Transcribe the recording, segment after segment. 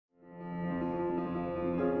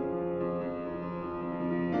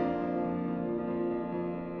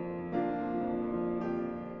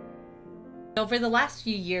Over the last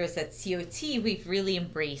few years at COT, we've really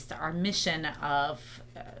embraced our mission of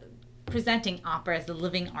presenting opera as a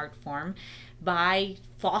living art form by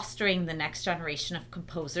fostering the next generation of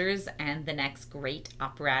composers and the next great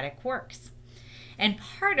operatic works. And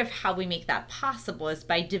part of how we make that possible is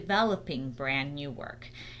by developing brand new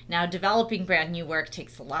work. Now, developing brand new work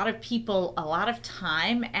takes a lot of people, a lot of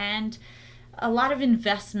time, and a lot of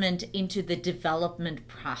investment into the development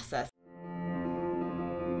process.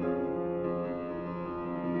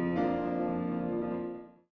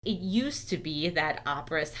 It used to be that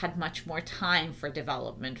operas had much more time for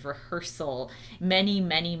development, rehearsal,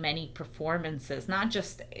 many performances, not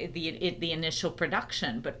just the initial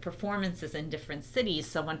production, but performances in different cities.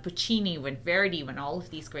 So when Puccini, when Verdi, when all of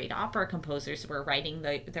these great opera composers were writing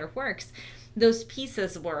their works, those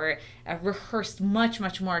pieces were rehearsed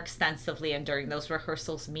much more extensively, and during those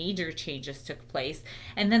rehearsals major changes took place.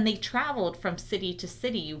 And then they traveled from city to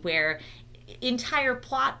city where entire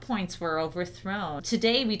plot points were overthrown.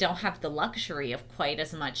 Today we don't have the luxury of quite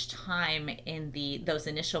as much time in those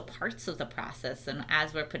initial parts of the process and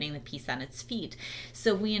as we're putting the piece on its feet.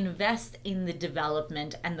 So we invest in the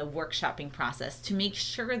development and the workshopping process to make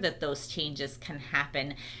sure that those changes can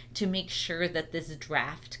happen, to make sure that this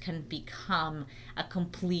draft can become a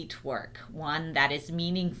complete work, one that is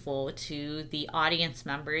meaningful to the audience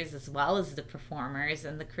members as well as the performers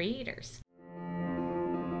and the creators.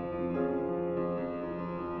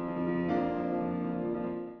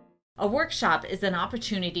 A workshop is an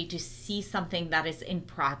opportunity to see something that is in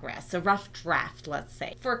progress, a rough draft, let's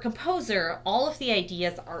say. For a composer, all of the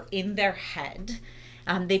ideas are in their head.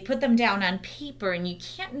 They put them down on paper, and you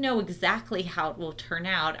can't know exactly how it will turn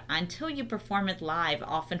out until you perform it live,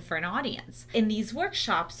 often for an audience. In these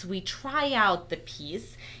workshops, we try out the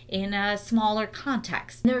piece in a smaller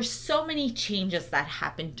context. There are so many changes that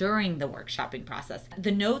happen during the workshopping process.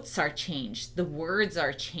 The notes are changed, the words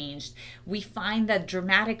are changed. We find that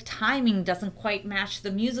dramatic timing doesn't quite match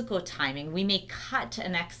the musical timing. We may cut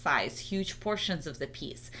and excise huge portions of the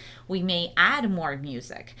piece. We may add more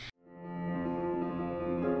music.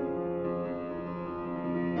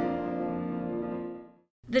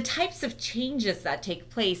 The types of changes that take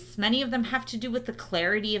place, many of them have to do with the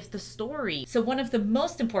clarity of the story. So one of the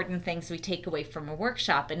most important things we take away from a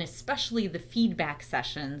workshop, and especially the feedback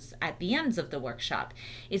sessions at the ends of the workshop,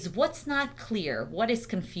 is what's not clear, what is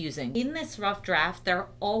confusing. In this rough draft, there are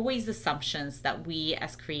always assumptions that we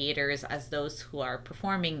as creators, as those who are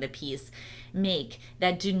performing the piece, make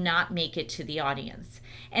that do not make it to the audience.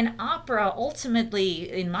 And opera, ultimately,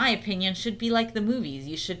 in my opinion, should be like the movies.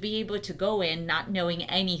 You should be able to go in not knowing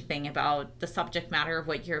anything about the subject matter of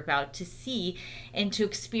what you're about to see, and to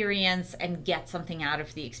experience and get something out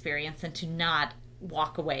of the experience, and to not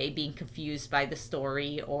walk away being confused by the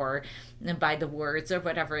story or by the words or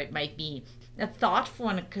whatever it might be. A thoughtful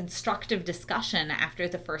and constructive discussion after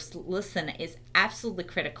the first listen is absolutely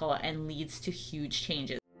critical and leads to huge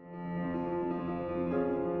changes.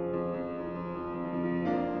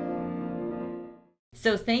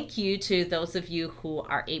 So thank you to those of you who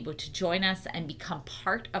are able to join us and become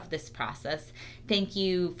part of this process. Thank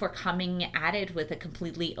you for coming at it with a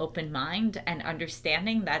completely open mind and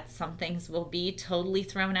understanding that some things will be totally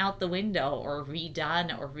thrown out the window or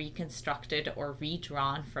redone or reconstructed or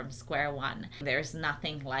redrawn from square one. There's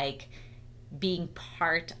nothing like being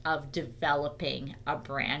part of developing a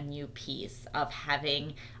brand new piece, of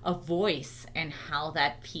having a voice in how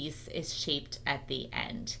that piece is shaped at the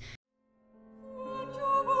end.